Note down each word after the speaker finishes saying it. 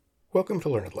Welcome to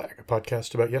Learned Lag, a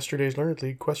podcast about yesterday's Learned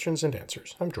League questions and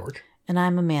answers. I'm George. And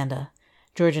I'm Amanda.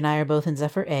 George and I are both in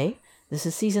Zephyr A. This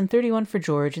is season 31 for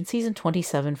George and season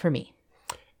 27 for me.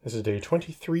 This is day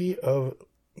 23 of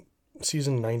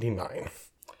season 99.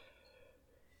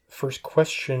 First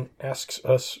question asks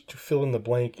us to fill in the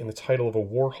blank in the title of a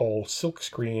Warhol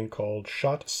silkscreen called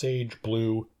Shot Sage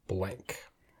Blue Blank.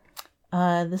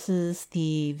 This is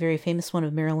the very famous one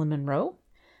of Marilyn Monroe,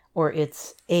 or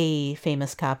it's a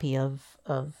famous copy of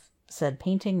said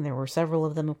painting. There were several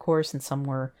of them, of course, and some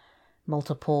were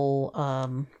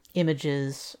multiple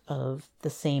images of the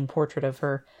same portrait of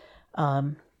her.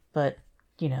 But,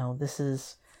 you know, this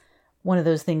is one of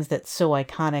those things that's so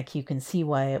iconic, you can see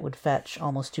why it would fetch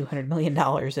almost $200 million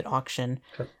at auction.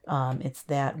 Sure. It's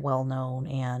that well known,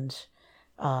 and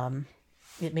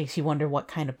it makes you wonder what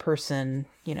kind of person,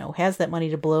 you know, has that money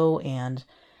to blow and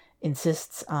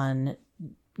insists on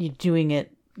doing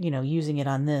it, you know, using it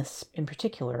on this in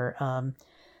particular.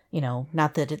 You know,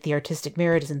 not that the artistic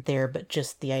merit isn't there, but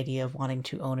just the idea of wanting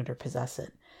to own it or possess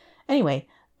it. Anyway,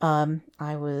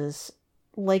 I was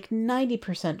like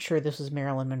 90% sure this was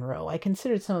Marilyn Monroe. I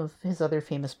considered some of his other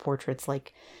famous portraits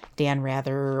like Dan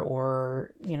Rather,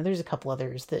 or, you know, there's a couple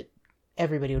others that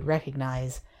everybody would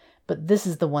recognize, but this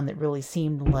is the one that really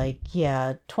seemed like,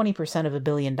 yeah, 20% of $1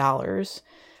 billion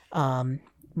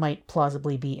might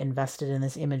plausibly be invested in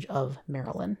this image of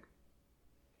Marilyn.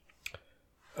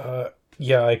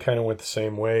 Yeah, I kind of went the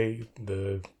same way.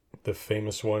 The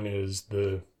famous one is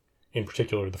in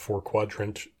particular, the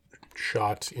 4-quadrant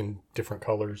shot in different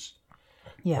colors.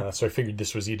 Yeah. So I figured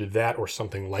this was either that or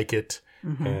something like it.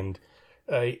 Mm-hmm. And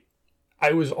I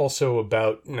was also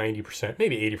about 90%,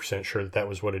 maybe 80% sure that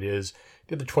was what it is.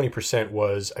 The other 20%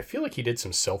 was, I feel like he did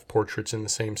some self-portraits in the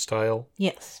same style.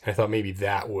 Yes. And I thought maybe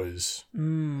that was,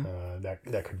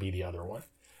 that could be the other one.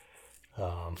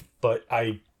 But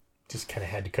I just kind of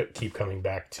had to keep coming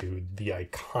back to the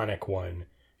iconic one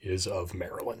is of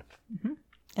Marilyn. Mm-hmm.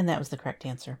 And that was the correct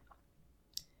answer.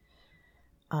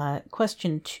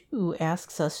 Question 2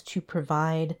 asks us to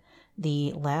provide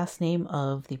the last name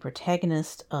of the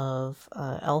protagonist of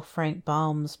L. Frank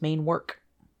Baum's main work.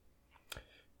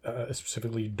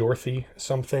 Specifically Dorothy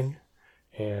something,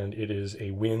 and it is a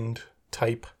wind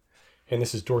type, and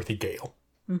this is Dorothy Gale.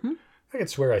 Mm-hmm. I could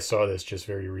swear I saw this just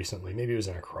very recently. Maybe it was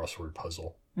in a crossword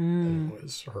puzzle. And it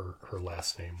was her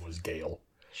last name was Gale.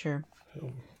 Sure.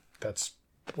 So that's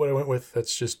what I went with.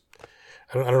 That's just,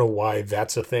 I don't know why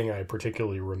that's a thing I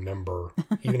particularly remember,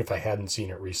 even if I hadn't seen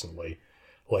it recently.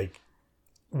 Like,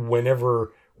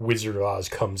 whenever Wizard of Oz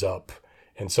comes up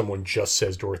and someone just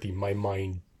says Dorothy, my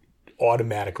mind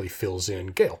automatically fills in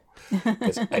Gale.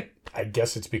 I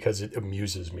guess it's because it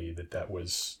amuses me that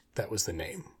was the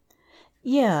name.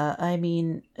 Yeah, I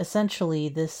mean, essentially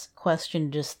this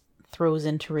question just throws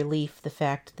into relief the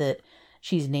fact that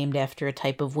she's named after a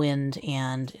type of wind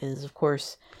and is, of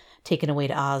course, taken away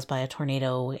to Oz by a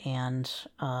tornado. And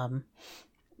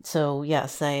so,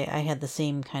 yes, I had the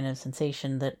same kind of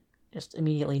sensation that just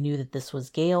immediately knew that this was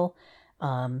Gale.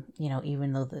 You know,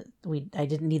 even though I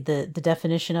didn't need the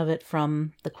definition of it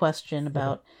from the question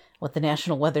about what the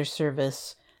National Weather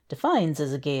Service defines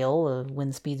as a gale, of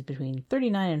wind speeds between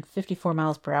 39 and 54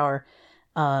 miles per hour,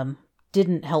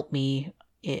 didn't help me.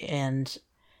 And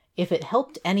if it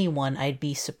helped anyone, I'd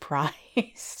be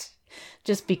surprised.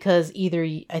 Just because either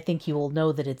I think you will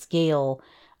know that it's gale,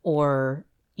 or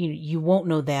you won't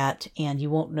know that, and you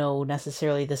won't know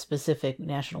necessarily the specific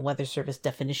National Weather Service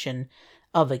definition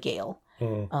of a gale.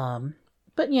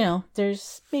 But, you know,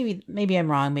 there's maybe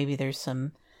I'm wrong. Maybe there's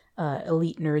some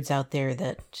elite nerds out there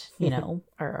that, you know,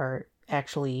 are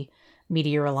actually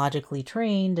meteorologically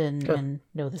trained and, Sure. and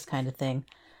know this kind of thing.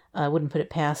 I wouldn't put it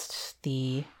past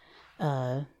the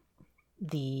body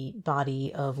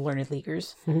of learned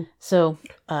leaguers. Mm-hmm. So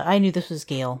I knew this was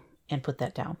Gale and put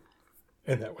that down.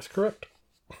 And that was correct.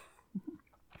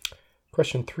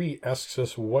 Question 3 asks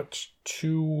us what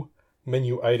 2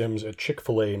 menu items at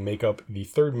Chick-fil-A make up the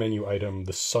third menu item,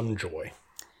 the Sunjoy.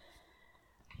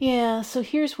 Yeah, so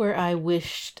here's where I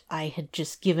wished I had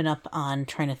just given up on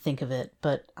trying to think of it,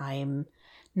 but I'm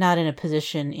not in a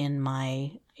position in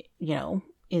my, you know,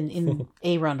 in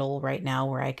a Rundle right now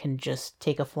where I can just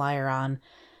take a flyer on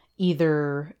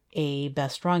either a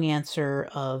best wrong answer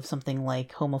of something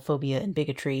like homophobia and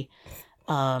bigotry.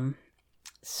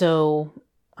 So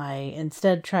I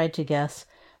instead tried to guess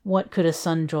what could a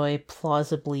Sunjoy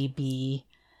plausibly be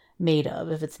made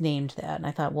of if it's named that. And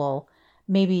I thought, well,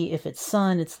 maybe if it's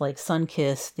sun, it's like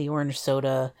Sunkiss, the orange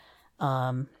soda,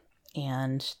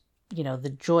 and, you know, the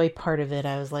joy part of it,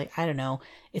 I was like, I don't know.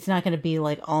 It's not going to be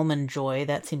like Almond Joy.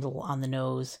 That seems a little on the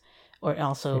nose. Or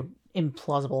also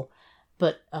implausible,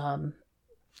 but,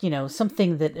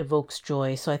 something that evokes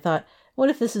joy. So I thought, what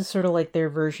if this is sort of like their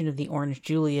version of the Orange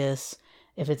Julius?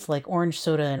 If it's like orange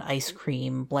soda and ice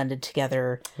cream blended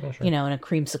together, Yeah, sure. in a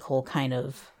creamsicle kind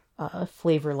of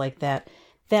flavor like that.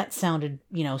 That sounded,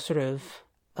 sort of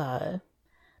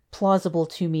plausible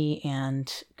to me,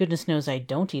 and goodness knows I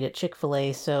don't eat at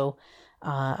Chick-fil-A, so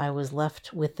I was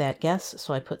left with that guess,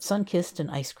 so I put Sunkissed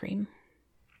and ice cream.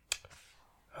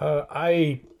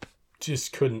 I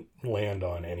just couldn't land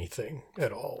on anything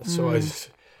at all. So I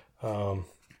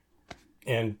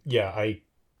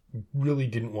really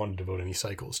didn't want to devote any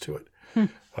cycles to it.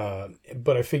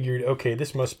 But I figured, okay,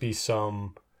 this must be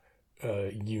some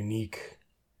unique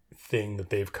thing that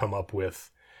they've come up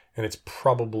with, and it's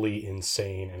probably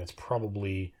insane, and it's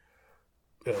probably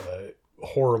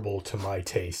horrible to my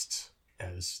tastes,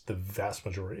 as the vast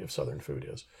majority of Southern food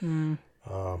is.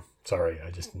 Sorry, I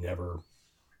just never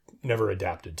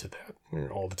adapted to that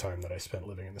all the time that I spent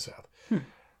living in the South.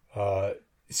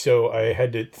 So I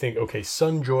had to think, okay,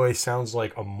 Sunjoy sounds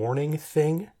like a morning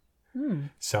thing.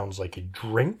 Sounds like a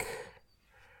drink.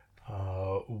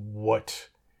 What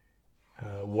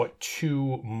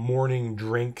two morning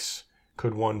drinks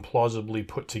could one plausibly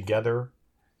put together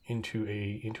into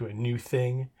a new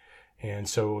thing? And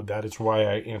so that is why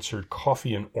I answered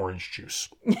coffee and orange juice.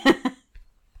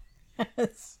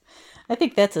 I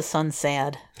think that's a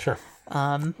Sunsad. Sure.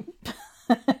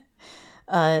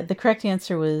 The correct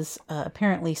answer was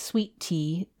apparently sweet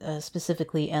tea,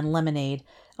 specifically, and lemonade,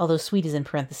 although sweet is in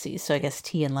parentheses, so I guess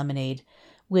tea and lemonade,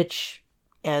 which,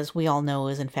 as we all know,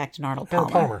 is in fact an Arnold Palmer.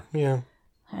 Palmer, yeah.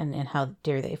 And how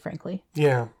dare they, frankly.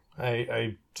 Yeah,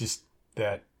 I just,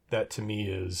 that to me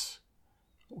is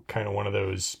kind of one of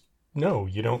those, no,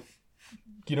 you don't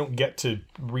get to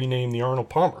rename the Arnold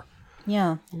Palmer.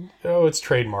 Yeah. Oh, it's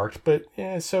trademarked, but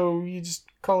yeah, so you just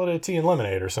call it a tea and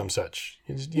lemonade or some such.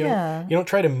 You don't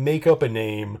try to make up a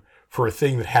name for a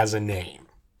thing that has a name.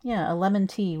 Yeah, a lemon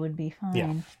tea would be fine.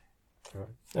 Yeah.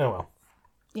 Oh, well.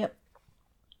 Yep.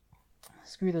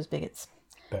 Screw those bigots.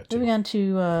 That too. Moving on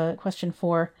to question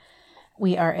 4.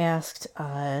 We are asked,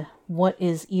 what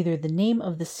is either the name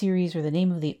of the series or the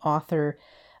name of the author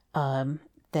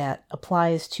that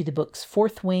applies to the books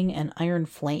Fourth Wing and Iron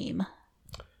Flame?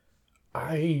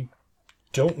 I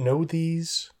don't know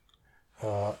these.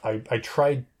 I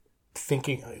tried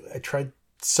thinking, I tried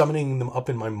summoning them up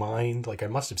in my mind. Like I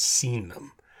must have seen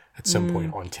them at some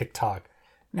point on TikTok,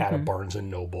 at a Barnes and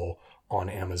Noble, on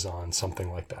Amazon, something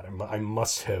like that. I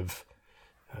must have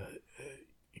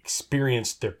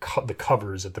experienced the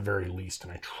covers at the very least,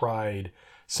 and I tried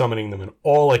summoning them, and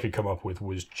all I could come up with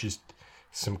was just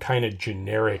some kind of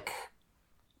generic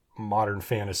modern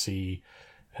fantasy,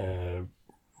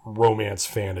 romance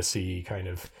fantasy kind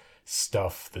of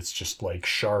stuff that's just like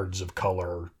shards of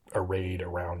color arrayed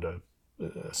around a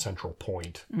central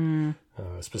point,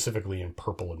 specifically in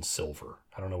purple and silver.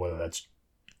 I don't know whether that's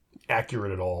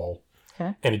accurate at all.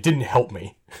 Okay. And it didn't help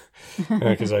me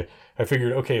because I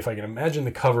figured, okay, if I can imagine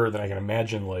the cover, then I can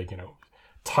imagine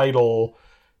title,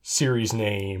 series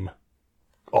name,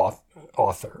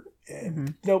 author.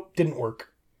 Nope, didn't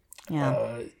work.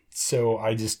 Yeah. So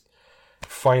I just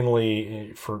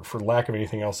finally, for lack of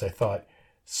anything else, I thought,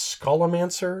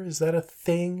 Schollomancer, is that a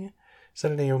thing? Is that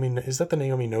the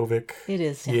Naomi Novik? It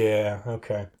is. Yeah.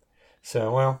 Okay.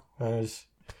 So, well,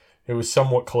 it was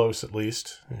somewhat close, at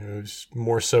least. It was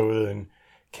more so than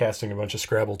casting a bunch of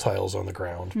Scrabble tiles on the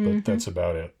ground, but that's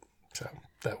about it. So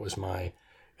that was my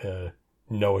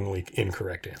knowingly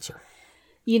incorrect answer.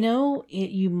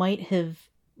 You might have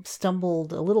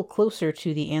stumbled a little closer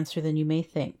to the answer than you may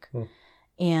think.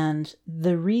 And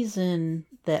the reason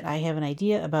that I have an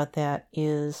idea about that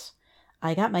is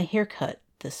I got my hair cut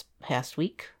this past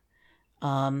week.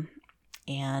 And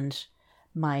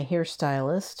my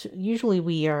hairstylist, usually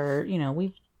we are,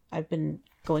 I've been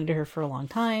going to her for a long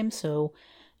time, so,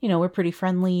 we're pretty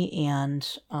friendly, and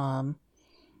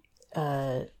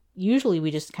usually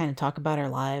we just kind of talk about our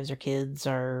lives, our kids,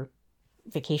 our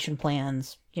vacation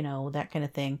plans, that kind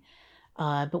of thing.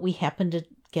 But we happened to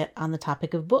get on the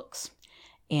topic of books,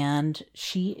 and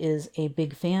she is a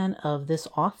big fan of this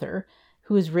author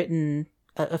who has written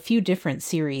a few different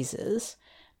series.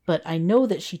 But I know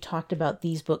that she talked about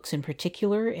these books in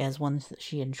particular as ones that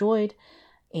she enjoyed.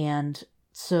 And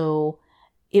so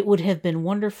it would have been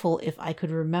wonderful if I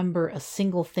could remember a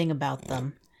single thing about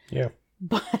them. Yeah.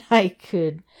 But I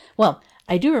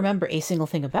do remember a single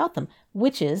thing about them,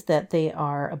 which is that they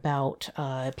are about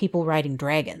people riding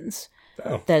dragons.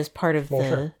 Oh. That is part of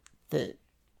the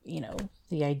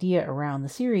idea around the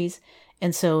series.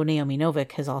 And so Naomi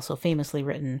Novik has also famously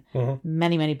written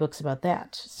many, many books about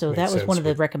that. So Makes that was sense one of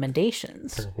the with-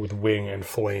 recommendations. With Wing and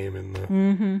Flame in the...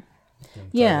 Mm-hmm. in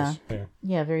Yeah. titles.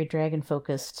 Yeah, very dragon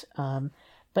focused.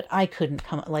 But I couldn't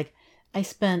come, like, I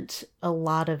spent a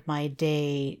lot of my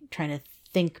day trying to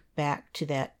think back to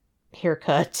that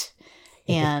haircut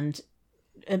and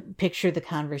picture the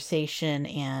conversation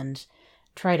and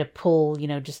try to pull,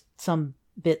 just some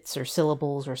bits or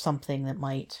syllables or something that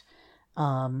might,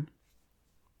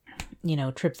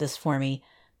 trip this for me.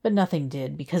 But nothing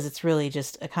did, because it's really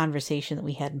just a conversation that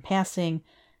we had in passing,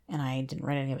 and I didn't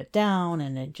write any of it down,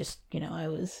 and it just, I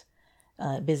was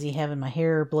busy having my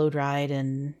hair blow dried,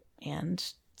 and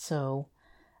so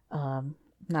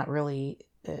not really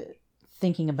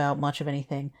thinking about much of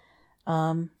anything.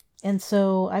 And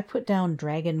so I put down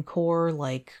Dragon Core,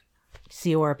 like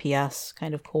CORPS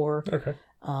kind of core. Okay.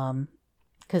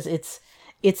 Because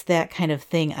it's that kind of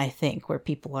thing, I think, where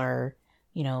people are,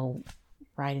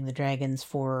 riding the dragons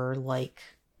for, like,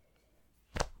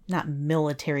 not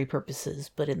military purposes,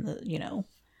 but in the,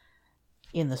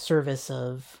 in the service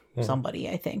of somebody,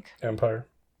 I think. Empire.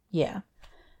 Yeah,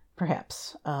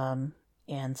 perhaps. And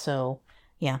so,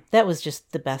 yeah, that was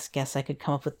just the best guess I could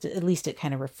come up with. At least it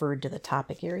kind of referred to the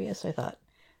topic area, so I thought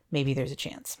maybe there's a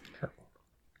chance. Sure.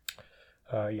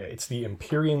 It's the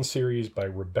Empyrean series by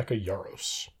Rebecca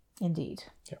Yarros. Indeed.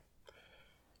 Yeah.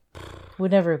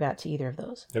 Would never have got to either of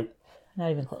those. Nope.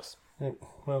 Not even close.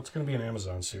 Well, it's going to be an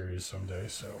Amazon series someday,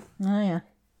 so Oh, yeah.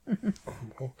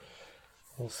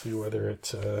 we'll see whether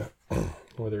it's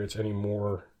any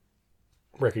more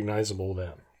recognizable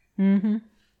then. Mm-hmm.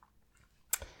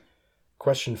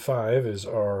 Question 5 is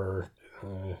our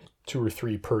 2 or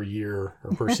 3 per year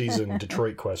or per season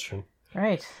Detroit question.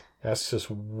 Right. Asks us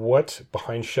what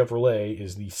behind Chevrolet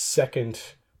is the second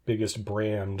biggest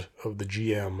brand of the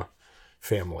GM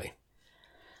family.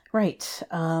 Right.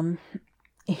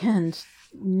 And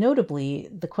notably,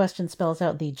 the question spells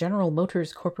out the General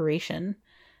Motors Corporation,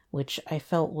 which I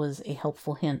felt was a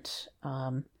helpful hint,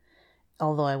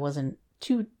 although I wasn't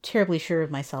too terribly sure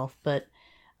of myself. But,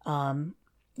 so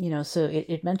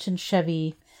it mentioned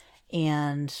Chevy,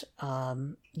 and,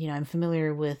 I'm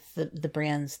familiar with the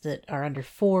brands that are under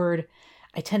Ford.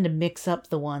 I tend to mix up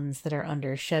the ones that are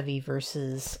under Chevy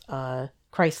versus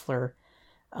Chrysler,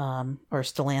 or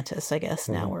Stellantis, I guess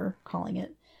now we're calling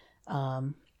it.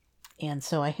 And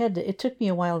so it took me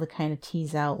a while to kind of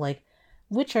tease out, like,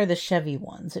 which are the Chevy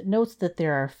ones. It notes that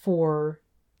there are 4,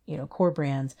 core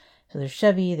brands. So there's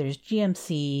Chevy, there's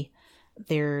GMC,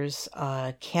 there's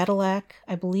Cadillac,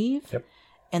 I believe. Yep.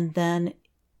 And then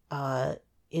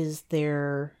it's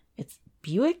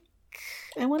Buick,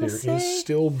 I want to say? There is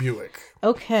still Buick.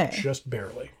 Okay. Just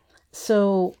barely.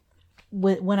 So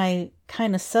when I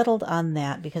kind of settled on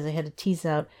that, because I had to tease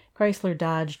out Chrysler,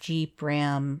 Dodge, Jeep,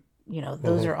 Ram,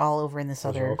 those are all over in this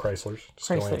Those other... are all Chryslers.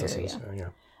 Chrysler Stellantis,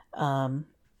 yeah.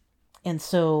 And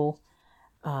so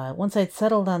once I'd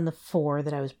settled on the 4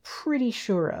 that I was pretty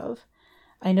sure of,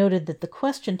 I noted that the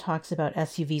question talks about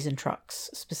SUVs and trucks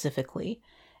specifically.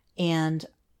 And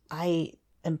I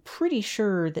am pretty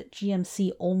sure that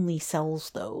GMC only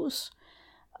sells those.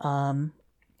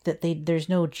 There's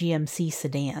no GMC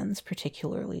sedans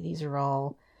particularly. These are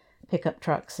all pickup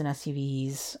trucks and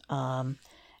SUVs.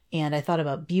 And I thought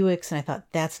about Buicks, and I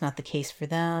thought that's not the case for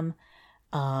them.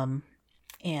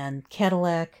 And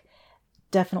Cadillac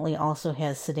definitely also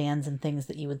has sedans and things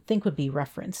that you would think would be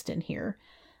referenced in here.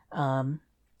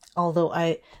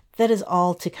 Although that is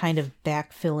all to kind of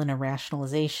backfill in a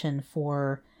rationalization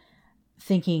for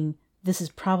thinking this is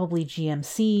probably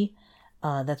GMC.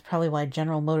 That's probably why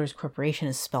General Motors Corporation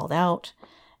is spelled out.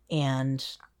 And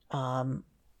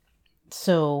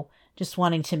so just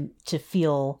wanting to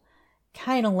feel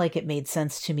kind of like it made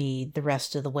sense to me the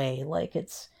rest of the way. Like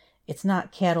it's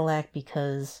not Cadillac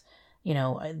because,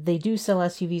 they do sell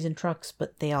SUVs and trucks,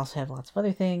 but they also have lots of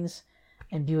other things.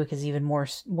 And Buick is even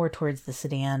more towards the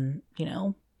sedan,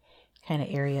 kind of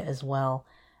area as well.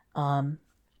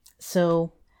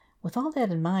 So with all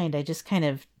that in mind, I just kind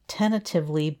of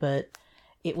tentatively, but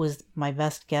it was my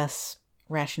best guess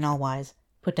rationale-wise,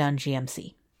 put down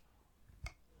GMC.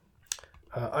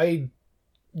 I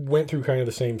went through kind of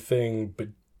the same thing, but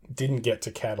didn't get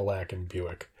to Cadillac and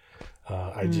Buick.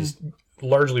 I just,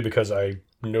 largely because I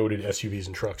noted SUVs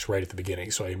and trucks right at the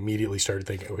beginning. So I immediately started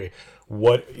thinking, okay,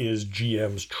 what is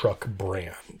GM's truck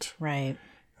brand? Right.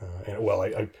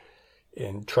 I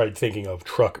tried thinking of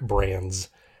truck brands,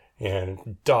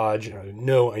 and Dodge. I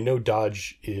know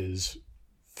Dodge is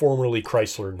formerly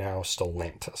Chrysler, now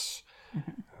Stellantis.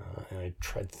 And I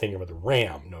tried thinking about the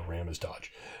Ram. No, Ram is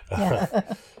Dodge.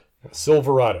 Yeah.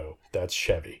 Silverado, that's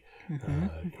Chevy.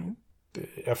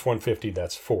 F-150,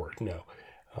 that's Ford. No.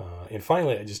 And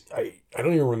finally, I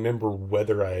don't even remember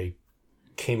whether I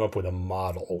came up with a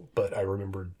model, but I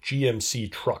remember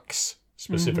GMC trucks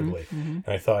specifically. And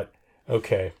I thought,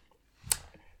 okay,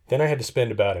 then I had to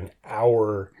spend about an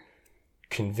hour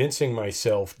convincing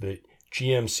myself that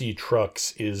GMC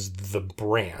trucks is the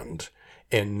brand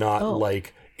and not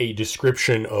like a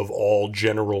description of all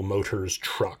General Motors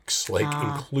trucks, like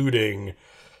including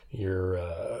your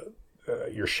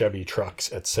Chevy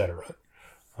trucks, etc.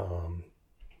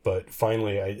 But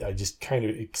finally, I just kind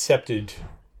of accepted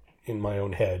in my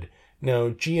own head.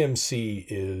 No, GMC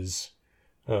is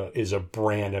a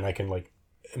brand, and I can like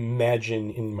imagine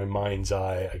in my mind's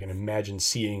eye. I can imagine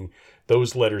seeing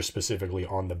those letters specifically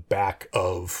on the back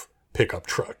of pickup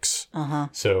trucks.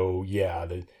 So yeah,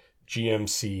 the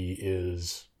GMC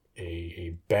is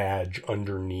a badge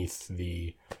underneath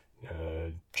the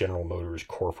General Motors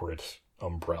corporate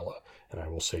umbrella, and I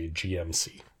will say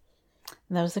GMC.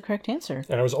 And that was the correct answer.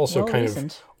 And I was also well kind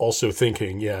reasoned. of also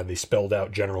thinking, yeah, they spelled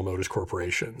out General Motors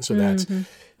Corporation. So that's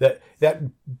that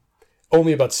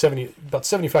only about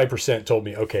 75% told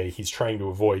me, okay, he's trying to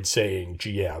avoid saying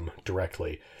GM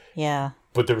directly. Yeah.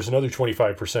 But there was another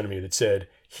 25% of me that said,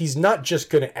 he's not just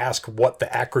going to ask what the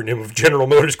acronym of General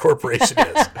Motors Corporation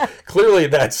is. Clearly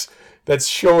that's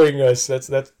showing us that's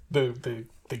the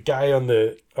guy on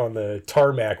the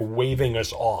tarmac waving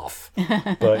us off.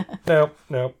 But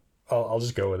no. I'll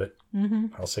just go with it.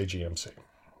 I'll say GMC.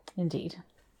 Indeed.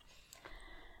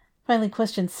 Finally,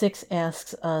 question 6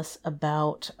 asks us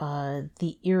about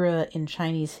the era in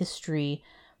Chinese history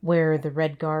where the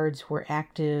Red Guards were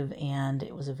active, and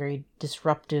it was a very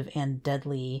disruptive and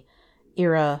deadly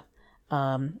era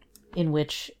in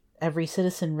which every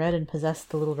citizen read and possessed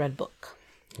the Little Red Book.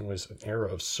 It was an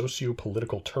era of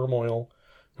socio-political turmoil,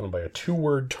 known by a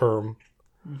 2-word term,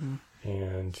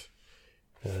 and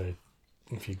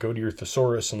if you go to your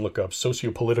thesaurus and look up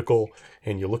sociopolitical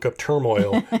and you look up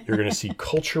turmoil, you're going to see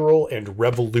cultural and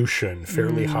revolution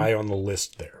fairly high on the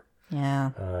list there.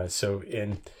 Yeah.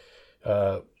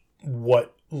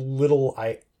 What little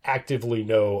I actively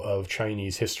know of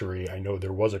Chinese history, I know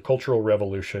there was a cultural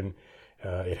revolution.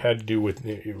 It had to do with,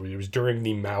 it was during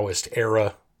the Maoist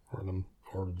era, or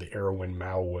the era when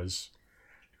Mao was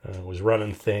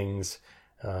running things.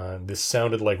 This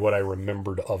sounded like what I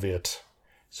remembered of it.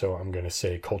 So I'm going to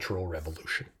say cultural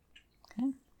revolution.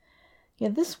 Okay. Yeah,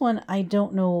 this one I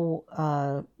don't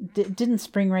know, didn't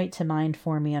spring right to mind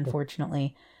for me,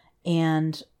 unfortunately.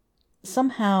 And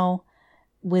somehow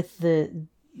with the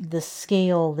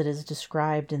scale that is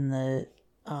described in the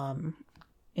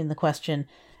question,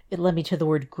 it led me to the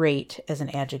word great as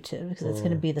an adjective, because it's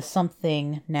going to be the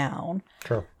something noun.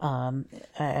 Sure.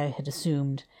 I had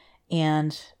assumed.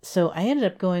 And so I ended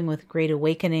up going with Great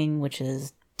Awakening, which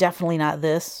is definitely not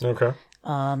this. Okay.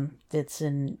 It's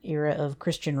an era of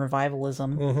Christian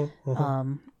revivalism,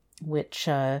 which,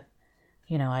 I'm,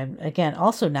 again,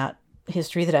 also not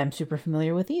history that I'm super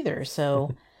familiar with either.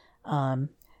 So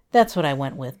that's what I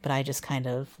went with, but I just kind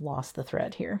of lost the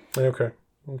thread here. Okay.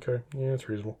 Yeah, it's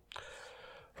reasonable.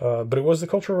 But it was the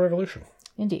Cultural Revolution.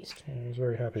 Indeed. I was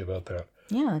very happy about that.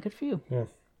 Yeah, good for you. Yeah.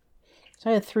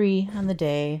 So I had 3 on the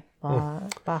day. Bah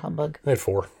humbug. I had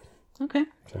 4. Okay.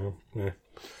 So, yeah.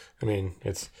 I mean,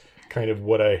 it's kind of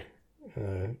what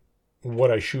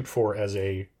I shoot for as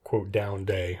a, quote, down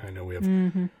day. I know we have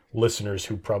listeners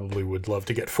who probably would love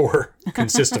to get 4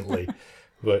 consistently,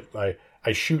 but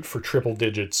I shoot for triple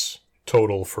digits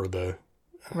total for the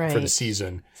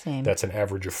season. Same. That's an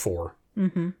average of 4.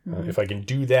 If I can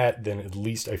do that, then at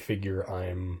least I figure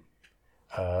I'm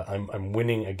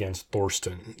winning against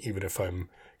Thorsten, even if I'm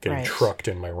getting trucked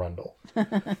in my rundle,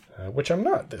 which I'm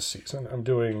not this season. I'm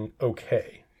doing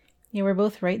okay. Yeah, we're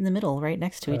both right in the middle, right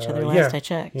next to each other last I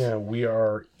checked. Yeah, we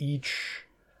are each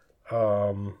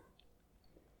 5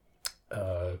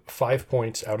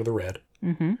 points out of the red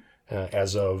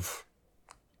as of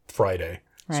Friday.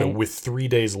 Right. So with 3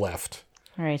 days left,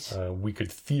 we could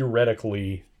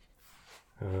theoretically,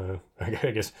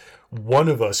 I guess one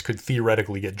of us could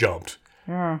theoretically get jumped.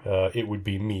 Yeah. It would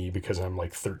be me, because I'm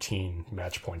like 13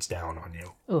 match points down on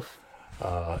you. Oof.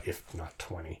 If not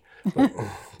 20.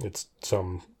 It's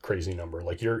some crazy number.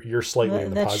 Like you're slightly in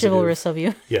the that's positive. That's chivalrous of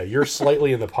you. Yeah, you're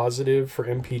slightly in the positive for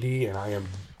MPD, and I am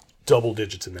double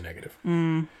digits in the negative.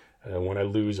 When I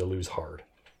lose hard.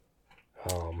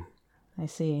 I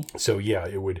see. So yeah,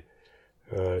 it would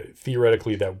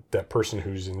theoretically that person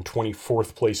who's in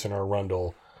 24th place in our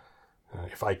rundle,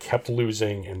 if I kept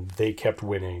losing and they kept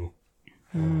winning,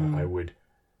 I would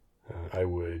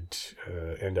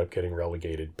end up getting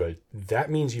relegated. But that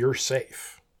means you're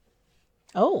safe.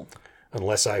 Oh.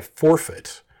 Unless I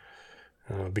forfeit,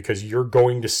 because you're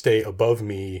going to stay above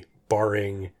me,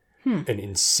 barring an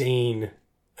insane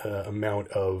amount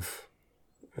of,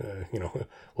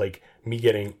 like me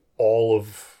getting all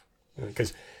of,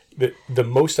 because the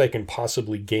most I can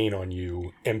possibly gain on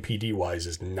you MPD wise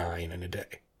is 9 in a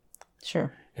day.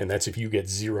 Sure. And that's if you get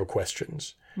 0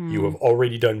 questions. You have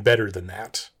already done better than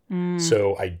that.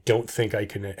 So I don't think I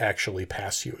can actually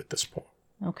pass you at this point.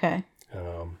 Okay.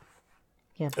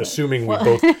 Yeah, assuming we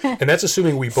both, and that's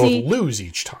assuming we both lose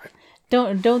each time.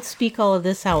 Don't speak all of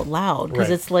this out loud, because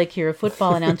it's like you're a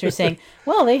football announcer saying,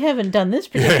 "Well, they haven't done this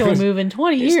particular move in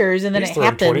 20 years," and then it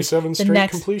happens the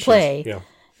next play.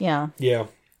 Yeah.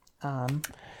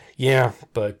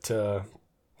 But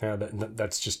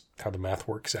that's just how the math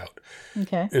works out.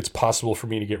 Okay. It's possible for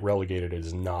me to get relegated. It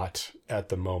is not at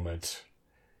the moment,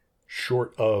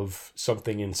 short of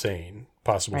something insane,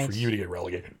 possible for you to get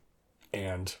relegated.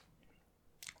 And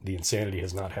the insanity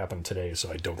has not happened today,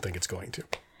 so I don't think it's going to.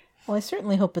 Well, I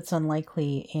certainly hope it's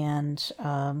unlikely. And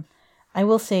I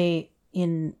will say,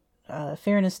 in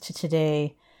fairness to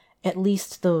today, at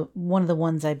least one of the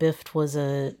ones I biffed was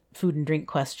a food and drink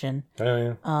question.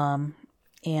 Oh, yeah.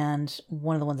 And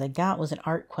one of the ones I got was an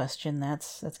art question.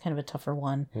 That's kind of a tougher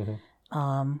one.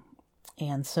 Mm-hmm.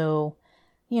 And so,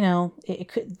 it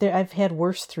could. I've had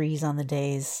worse 3s on the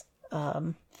days.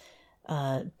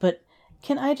 But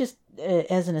can I just,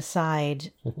 as an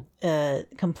aside,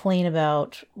 complain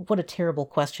about what a terrible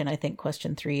question I think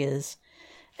question 3 is?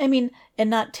 I mean, and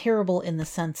not terrible in the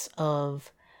sense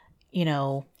of,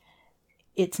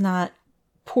 it's not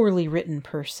poorly written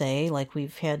per se. Like,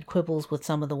 we've had quibbles with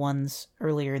some of the ones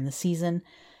earlier in the season.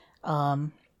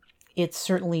 It's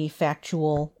certainly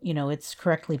factual, it's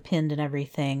correctly pinned and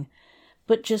everything,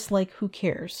 but just like, who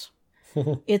cares?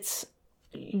 It's,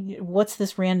 what's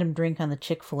this random drink on the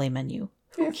Chick-fil-A menu?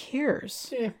 Who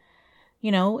cares? Yeah.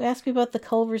 Ask me about the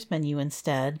Culver's menu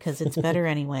instead, because it's better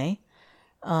anyway.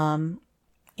 And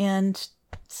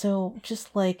so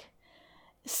just like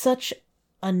such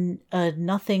a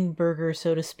nothing burger,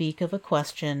 so to speak, of a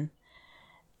question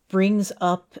brings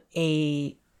up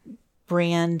a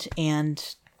brand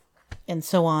and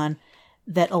so on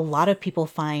that a lot of people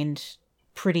find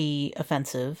pretty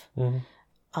offensive.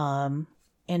 Mm-hmm.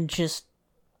 And just,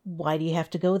 why do you have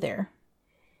to go there?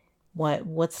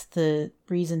 What's the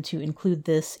reason to include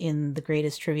this in the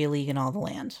greatest trivia league in all the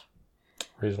land?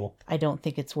 Reasonable. I don't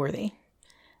think it's worthy.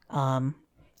 And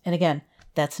again,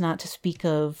 that's not to speak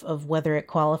of whether it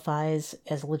qualifies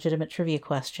as a legitimate trivia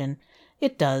question.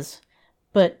 It does.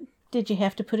 But did you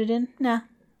have to put it in? Nah.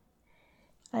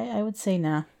 I would say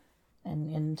nah.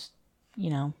 And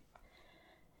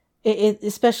it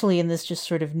especially in this just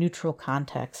sort of neutral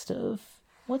context of,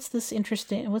 what's this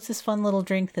fun little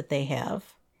drink that they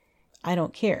have? I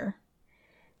don't care.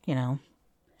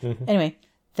 Mm-hmm. Anyway,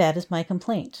 that is my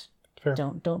complaint. Fair.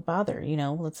 Don't bother.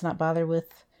 Let's not bother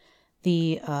with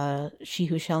the she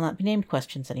who shall not be named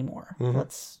questions anymore. Mm-hmm.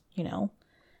 Let's,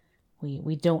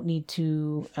 we don't need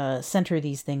to center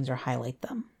these things or highlight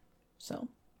them. So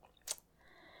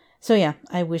yeah,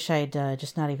 I wish I'd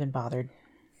just not even bothered.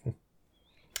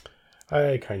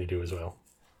 I kind of do as well.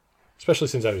 Especially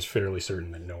since I was fairly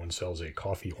certain that no one sells a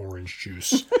coffee orange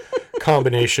juice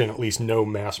combination. At least no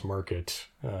mass market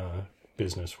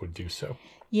business would do so.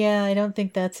 Yeah, I don't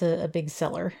think that's a big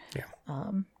seller. Yeah.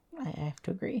 I have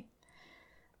to agree.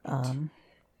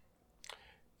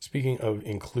 Speaking of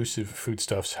inclusive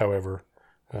foodstuffs, however,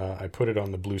 I put it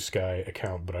on the Blue Sky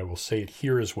account, but I will say it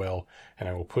here as well, and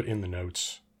I will put in the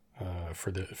notes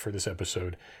for this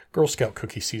episode. Girl Scout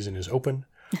cookie season is open.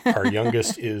 Our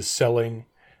youngest is selling.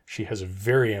 She has a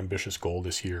very ambitious goal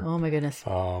this year. Oh my goodness.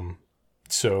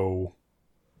 So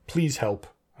please help.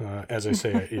 As I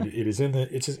say, it is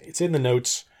it's in the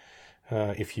notes.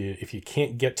 If you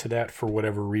can't get to that for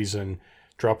whatever reason,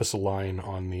 drop us a line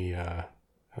on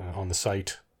the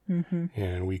site, mm-hmm.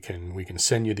 and we can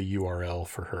send you the URL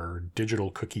for her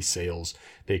digital cookie sales.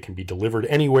 They can be delivered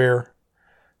anywhere.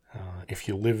 If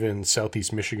you live in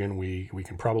Southeast Michigan, we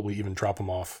can probably even drop them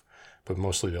off, but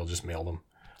mostly they'll just mail them.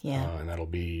 Yeah. And that'll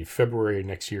be February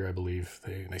next year, I believe.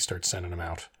 They start sending them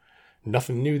out.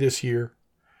 Nothing new this year.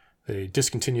 They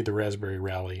discontinued the Raspberry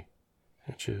Rally,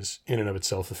 which is in and of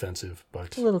itself offensive,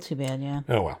 but a little too bad, yeah.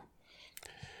 Oh well.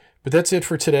 But that's it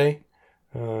for today.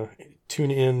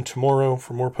 Tune in tomorrow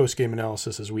for more post-game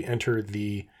analysis as we enter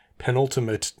the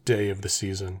penultimate day of the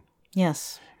season.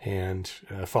 Yes. And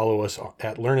follow us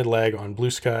at Learned Lag on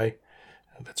Blue Sky.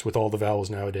 That's with all the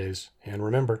vowels nowadays. And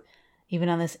remember, even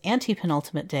on this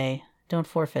antepenultimate day, don't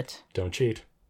forfeit. Don't cheat.